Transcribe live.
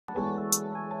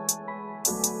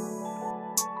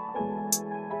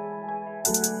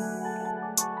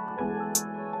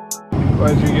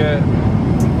What'd you get?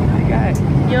 I got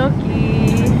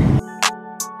gnocchi.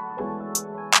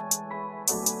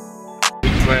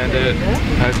 Landed.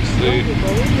 Had to sleep.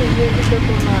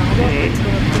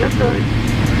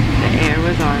 The air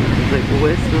was on. It was like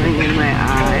whistling in my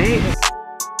eye.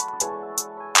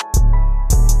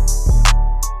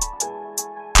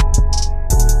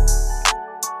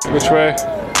 Which way?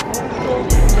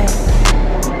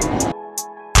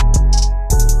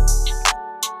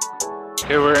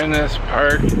 Okay, we're in this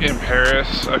park in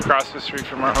Paris, across the street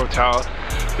from our hotel.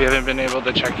 We haven't been able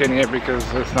to check in yet because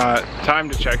it's not time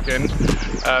to check in.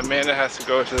 Amanda has to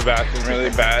go to the bathroom really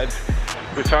bad.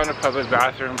 We found a public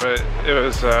bathroom, but it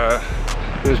was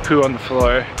poo on the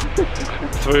floor.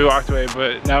 So we walked away,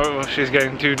 but now she's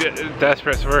getting too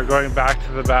desperate, so we're going back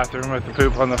to the bathroom with the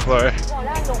poop on the floor.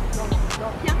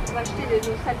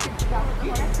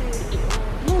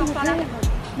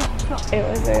 It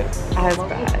wasn't as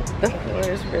bad. The floor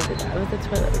is really bad, but the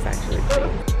toilet was actually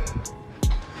clean.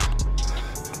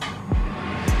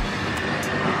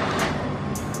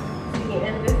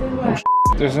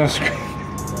 There's no screen.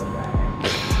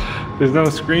 There's no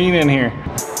screen in here.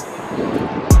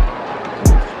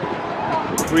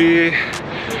 We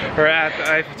are at the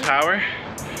Eiffel Tower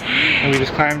and we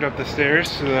just climbed up the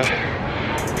stairs to the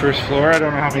first floor. I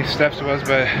don't know how many steps it was,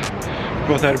 but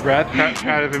both out of breath.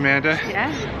 Proud of Amanda.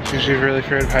 Yeah. She's really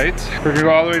afraid of heights. We're gonna go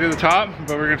all the way to the top,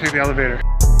 but we're gonna take the elevator.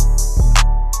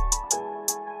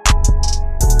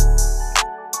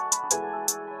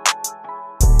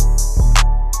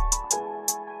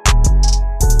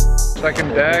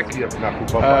 Second deck.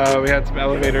 We had some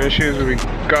elevator issues. We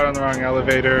got on the wrong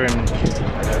elevator and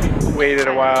waited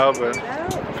a while, but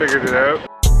figured it out.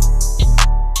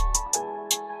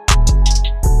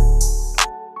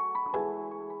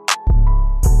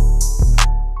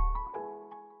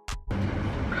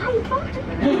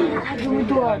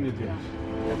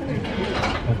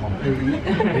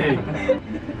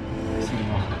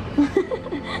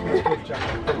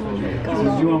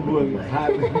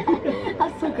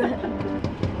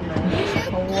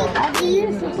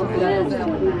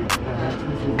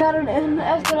 Cara, eu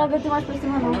acho que ela vai ter mais pra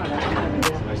cima não.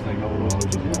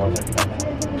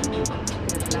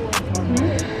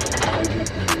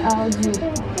 Áudio.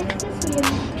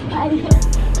 Ai.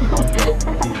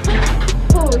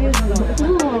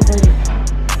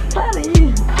 Para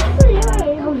aí.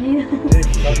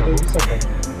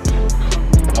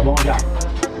 Tá bom já.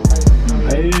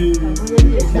 Aí.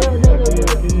 Não.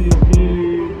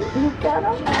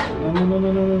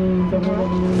 Tá bom.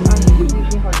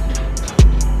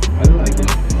 I don't like it.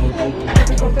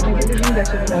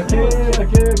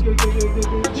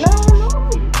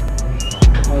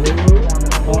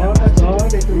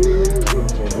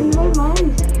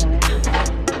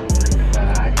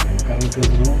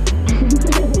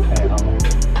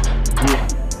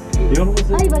 Eu não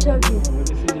consigo. Aí, bateu aqui.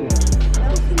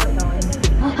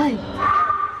 Ai.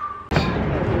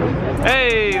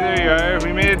 Hey, there you are.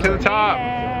 We made it to the top.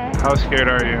 How scared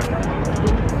are you?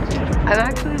 I'm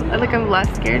actually, like, I'm less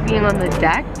scared being on the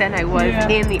deck than I was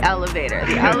in the elevator.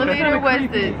 The elevator was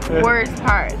the worst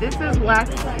part. This is less.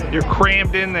 You're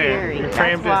crammed in there. Scary. You're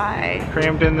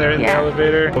crammed in there in the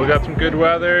elevator. We got some good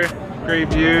weather, great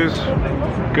views,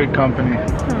 good company.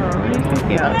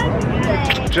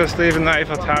 Just leaving the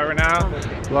Eiffel Tower now.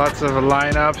 Lots of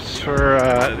lineups for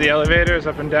the elevators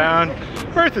up and down.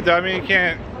 Worth it though. I mean, you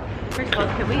can't. First of all,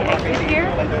 can we exit here?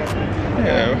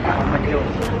 Yeah.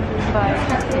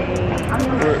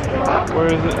 Where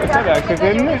is it? It's not exit,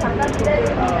 isn't it?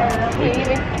 Can you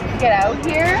even get out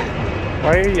here? Why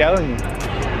are you yelling?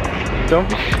 Don't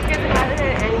be.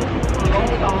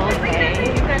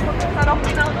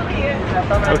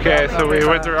 Okay, so we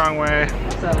went the wrong way.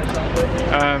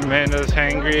 Amanda's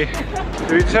hangry.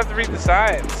 We just have to read the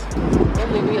signs.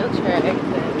 Only wheelchair exit.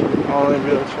 Only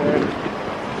wheelchair.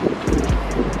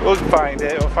 We'll find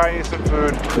it. We'll find you some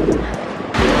food.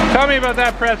 Tell me about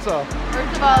that pretzel.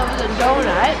 First of all, it was a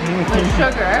donut with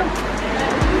sugar,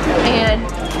 and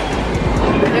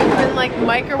it's been like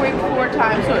microwaved 4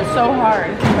 times, so it's so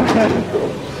hard. Look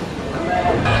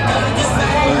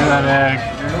at that egg.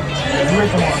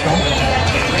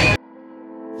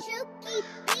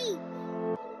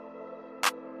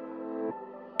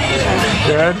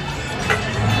 Good?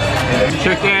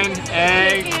 Chicken,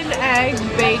 egg. Chicken, egg,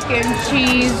 bacon,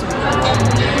 cheese,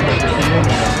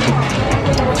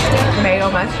 mayo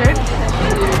mustard.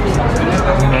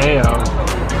 Mayo.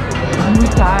 I'm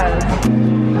tired.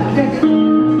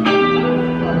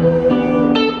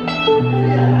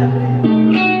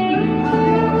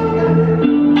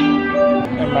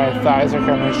 And my thighs are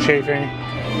kind of chafing.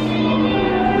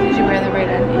 Did you wear the right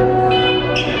end?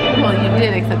 Well, you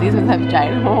did, except these ones have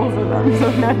giant holes in them,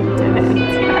 so no, you didn't.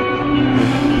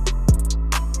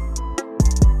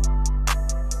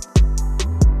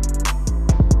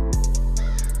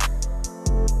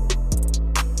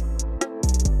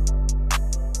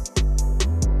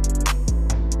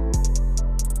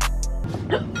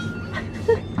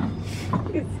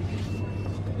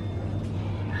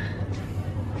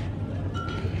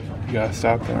 You gotta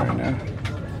stop that right now.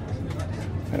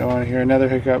 I don't want to hear another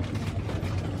hiccup.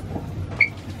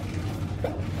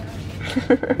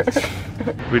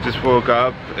 We just woke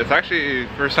up. It's actually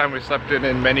the first time we slept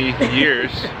in many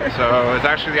years. So it's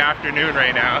actually the afternoon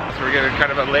right now. So we're getting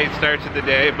kind of a late start to the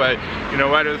day, but you know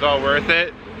what? It was all worth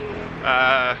it.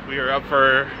 We were up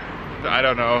for, I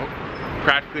don't know,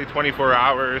 practically 24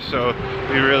 hours. So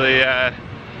we really,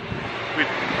 we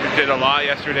did a lot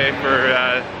yesterday for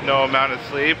no amount of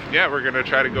sleep. Yeah, we're gonna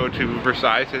try to go to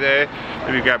Versailles today.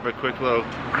 Maybe grab a quick little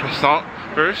croissant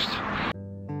first.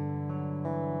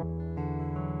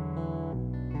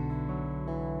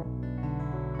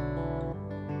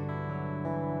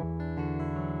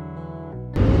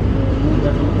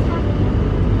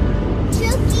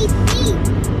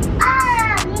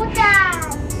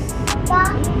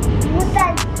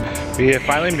 We have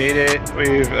finally made it.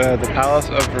 We've the Palace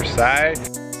of Versailles.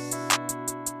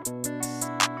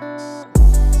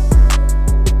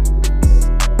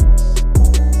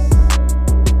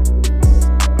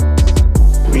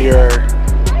 We are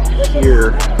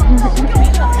here.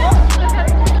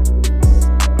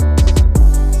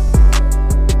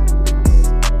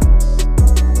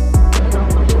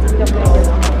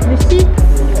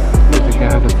 There's a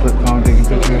guy with a flip phone taking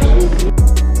pictures.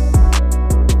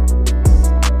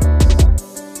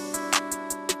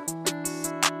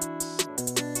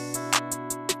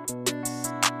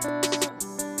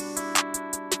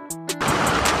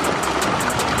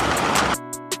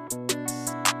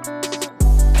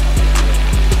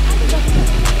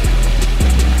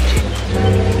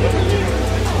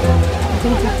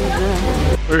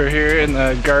 We're here in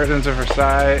the gardens of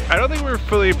Versailles. I don't think we're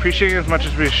fully appreciating as much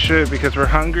as we should because we're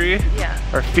hungry. Yeah.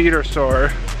 Our feet are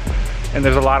sore, and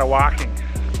there's a lot of walking.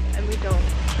 And we don't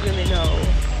really know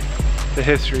the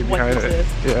history behind it.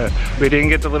 Yeah. We didn't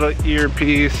get the little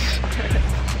earpiece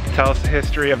tell us the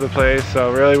history of the place,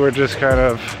 so really we're just kind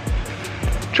of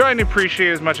trying to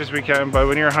appreciate as much as we can, but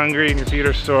when you're hungry and your feet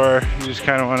are sore, you just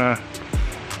kind of want to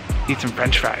eat some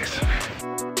French fries.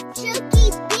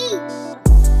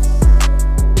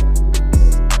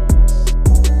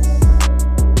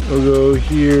 We'll go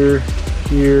here,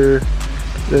 here,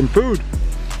 then food.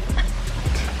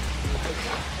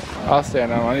 I'll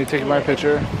stand on. Why don't you take my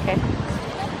picture? Okay.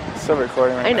 Still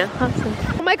recording right now. I know. Awesome.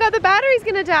 Oh my god, the battery's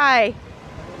gonna die.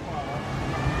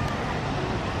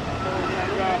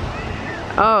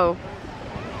 Oh.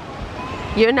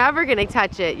 You're never gonna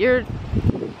touch it. You're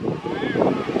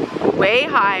way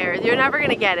higher. You're never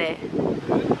gonna get it.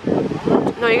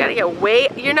 No, you gotta get way,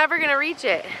 you're never gonna reach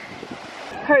it.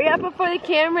 Hurry up before the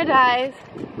camera dies.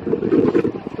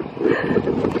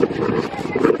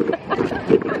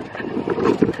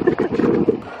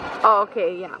 Oh,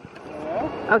 okay, yeah.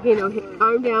 Okay, no,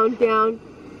 arm down, down,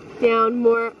 down,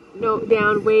 more, no,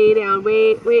 down, way down,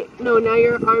 wait, no, now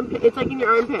your armpit, it's like in your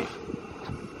armpit.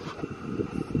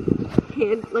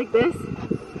 Hand like this.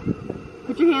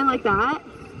 Put your hand like that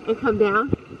and come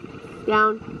down,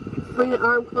 down. Bring the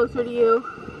arm closer to you.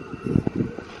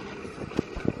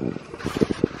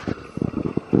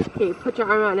 Okay, put your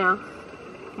arm out now.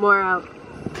 More out.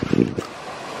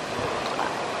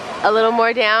 A little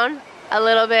more down. A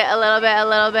little bit, a little bit, a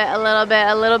little bit, a little bit,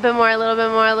 a little bit more, a little bit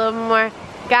more, a little bit more.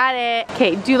 Got it.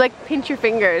 Okay, do like pinch your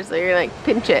fingers. So you're like,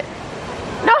 pinch it.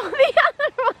 No, the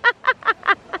other one.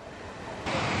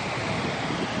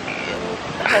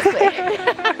 That's weird.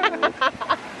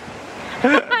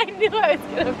 I knew I was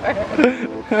gonna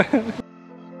burn.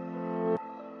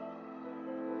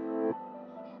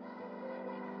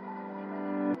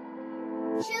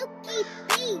 CHUKI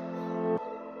beat.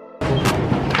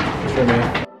 For me.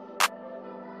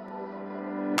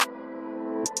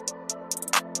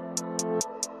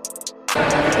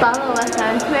 Follow us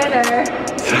on Twitter.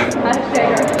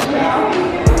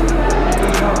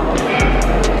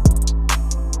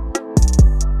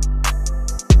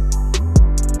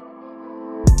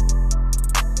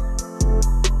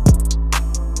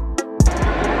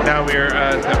 Now we're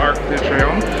at the Arc de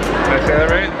Triomphe. Did I say that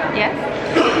right? Yes.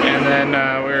 And then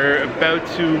we're about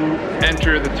to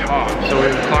enter the top. So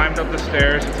we've climbed up the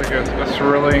stairs. It's like a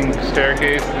swirling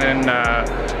staircase, and then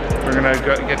we're gonna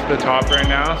get to the top right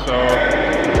now. So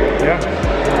yeah.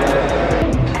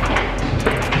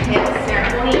 We have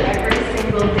ceremony every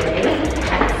single day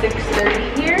at 6:30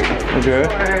 Okay.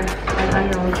 for an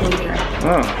unknown soldier.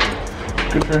 Oh,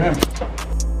 good for him.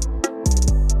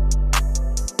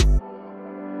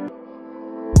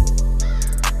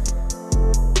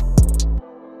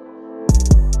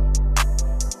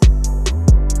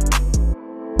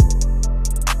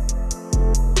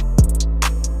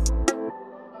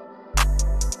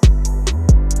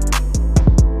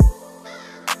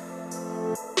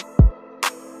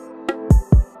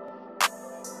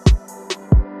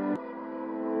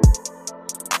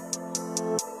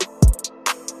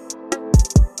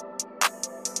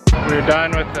 We're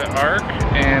done with the arc,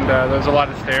 and there's a lot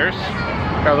of stairs.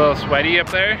 Got a little sweaty up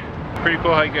there. Pretty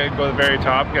cool how you could go to the very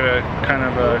top, get a kind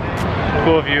of a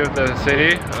cool view of the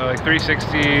city, like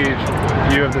 360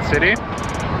 view of the city.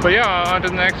 But yeah, on to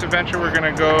the next adventure. We're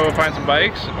gonna go find some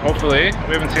bikes, hopefully.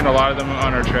 We haven't seen a lot of them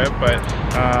on our trip, but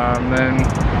then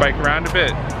bike around a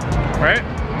bit, right?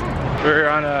 We're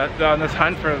on this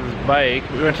hunt for this bike.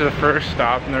 We went to the first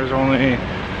stop and there's only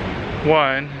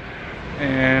one,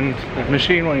 and the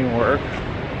machine won't even work.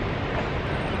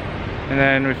 And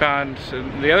then we found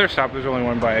the other stop, there's only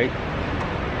one bike. So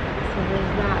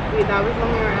there's that. Wait, that was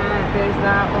when we were at. There's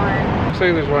that one. Looks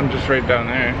like there's one just right down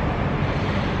there.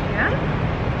 Yeah?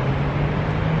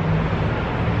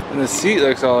 And the seat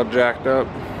looks all jacked up. I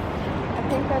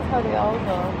think that's how they all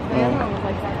go. The other one was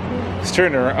like that too. It's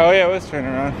turning around. Oh yeah, it was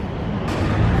turning around.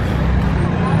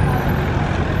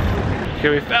 Okay,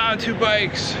 we found two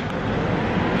bikes.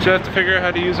 Just have to figure out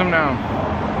how to use them now.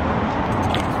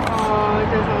 Oh, it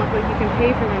doesn't look like you can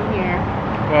pay for them here.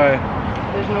 Why?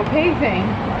 There's no pay thing.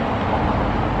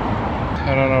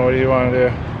 I don't know, what do you want to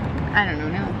do? I don't know,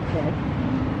 now it's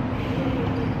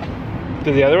good.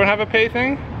 Did the other one have a pay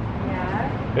thing?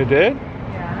 Yeah. It did?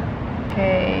 Yeah.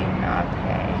 Pay, not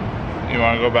pay. You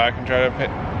want to go back and try to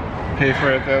pay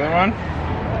for it, the other one?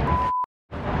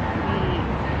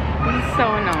 This is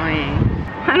so annoying.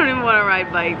 I don't even want to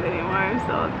ride bikes anymore. I'm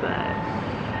so upset.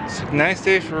 It's a nice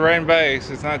day for riding bikes.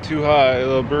 It's not too hot, a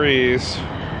little breeze.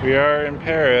 We are in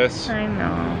Paris. I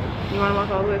know. You want to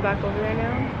walk all the way back over there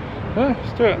now? Yeah,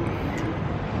 let's do it.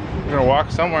 We're gonna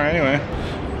walk somewhere anyway.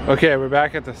 Okay, we're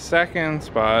back at the second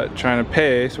spot trying to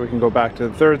pay so we can go back to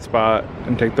the third spot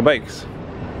and take the bikes.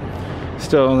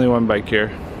 Still only one bike here.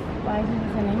 Why is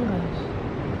this in English?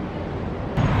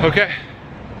 Okay.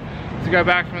 We got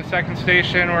back from the second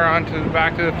station. We're on to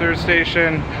back to the third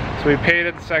station. So we paid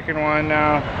at the second one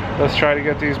now. Let's try to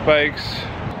get these bikes.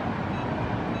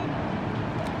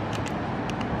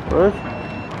 Work?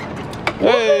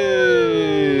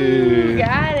 Hey!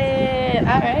 Got it!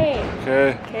 Alright.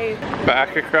 Okay. Okay.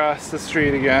 Back across the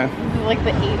street again. This is like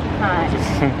the 8th time.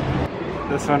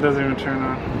 This one doesn't even turn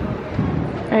on.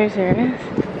 Are you serious?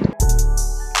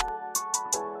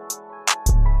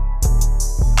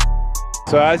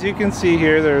 So as you can see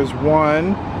here, there's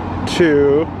 1,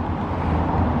 2,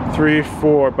 3,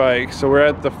 4 bikes. So we're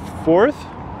at the fourth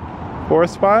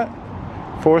spot?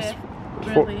 Fourth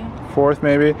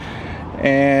maybe.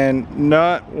 And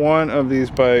not one of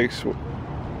these bikes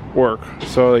work.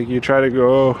 So like you try to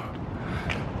go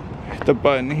hit the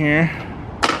button here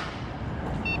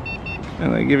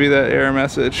and they give you that error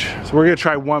message. So we're gonna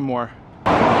try one more.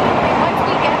 Once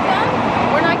we get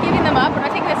them, we're not giving them up. We're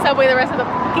not taking the subway the rest of the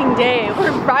fucking day.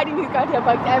 We're riding these goddamn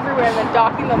bikes everywhere and then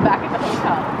docking them back at the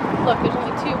hotel. Look, there's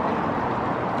only 2.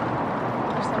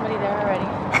 There's somebody there already.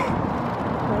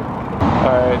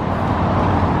 Alright.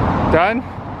 Done?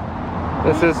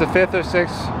 This is the 5th or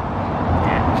 6th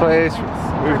place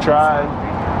we've tried.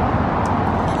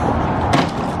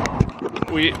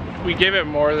 We gave it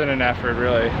more than an effort,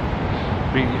 really.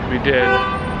 We did.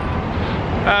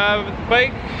 But the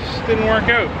bikes didn't work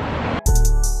out.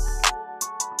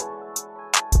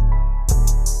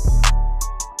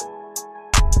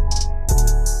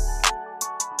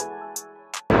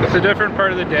 It's a different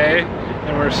part of the day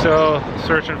and we're still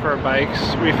searching for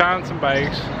bikes. We found some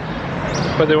bikes,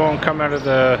 but they won't come out of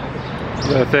the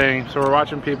thing. So we're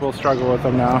watching people struggle with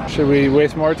them now. Should we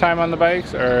waste more time on the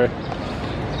bikes or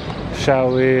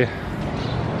shall we?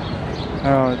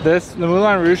 Oh, the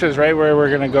Moulin Rouge is right where we're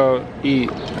gonna go eat.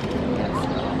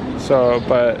 So,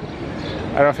 but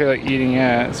I don't feel like eating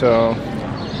yet, so.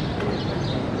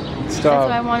 That's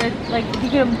why I wanted, like, if you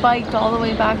could have biked all the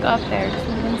way back up there, it would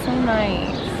have been so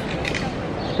nice.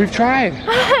 We've tried.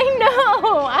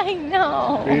 I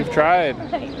know. We've tried.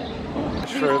 I know.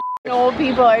 Sure. Old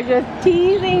people are just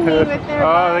teasing me with their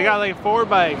Oh, they got like 4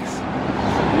 bikes.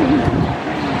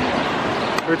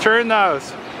 Return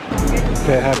those.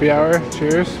 Okay, happy hour.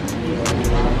 Cheers.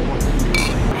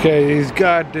 Okay, these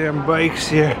goddamn bikes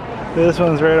here. This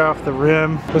one's right off the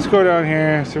rim. Let's go down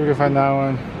here, see if we can find that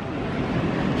one.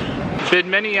 Been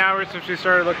many hours since we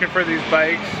started looking for these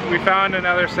bikes. We found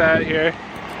another set here.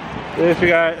 We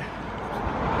got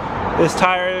this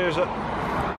tire is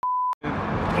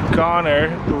goner.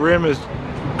 The rim is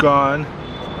gone.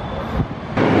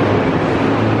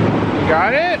 You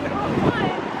got it?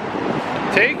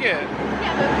 Take it.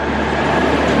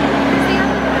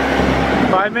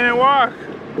 5-minute walk.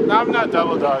 No, I'm not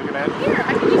double dogging it. Here,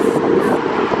 I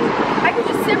could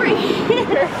just sit right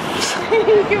here.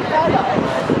 You can pedal.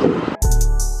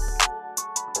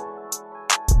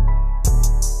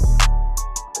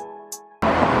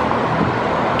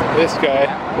 This guy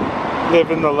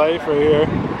living the life right here.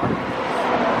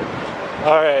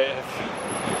 All right,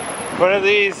 one of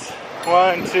these,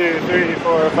 1, 2, 3,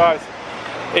 4, 5,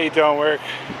 8 don't work.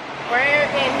 We're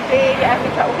in big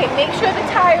epic trouble. Okay, make sure the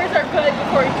tires are good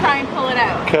before you try and pull it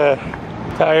out. Okay,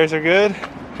 tires are good.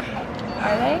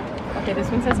 Are they? Okay,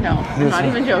 this one says no. I'm not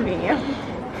even joking you.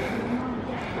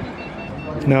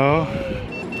 No.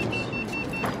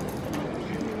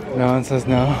 No one says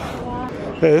no.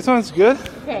 Okay, this one's good.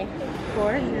 Okay,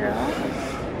 4, 0.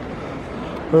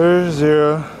 4,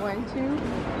 0. 1,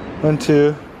 1, 2.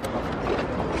 2.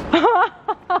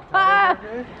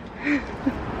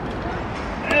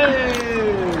 Hey.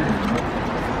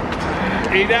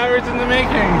 8 hours in the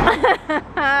making.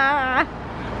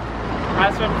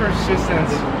 That's what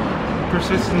persistence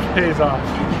pays off.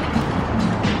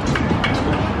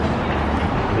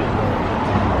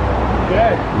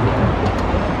 Good.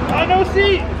 Oh, no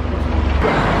seat.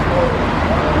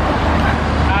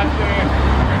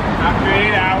 After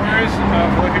 8 hours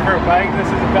of looking for a bike, this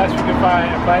is the best we could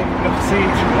find, a bike with no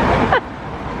seat.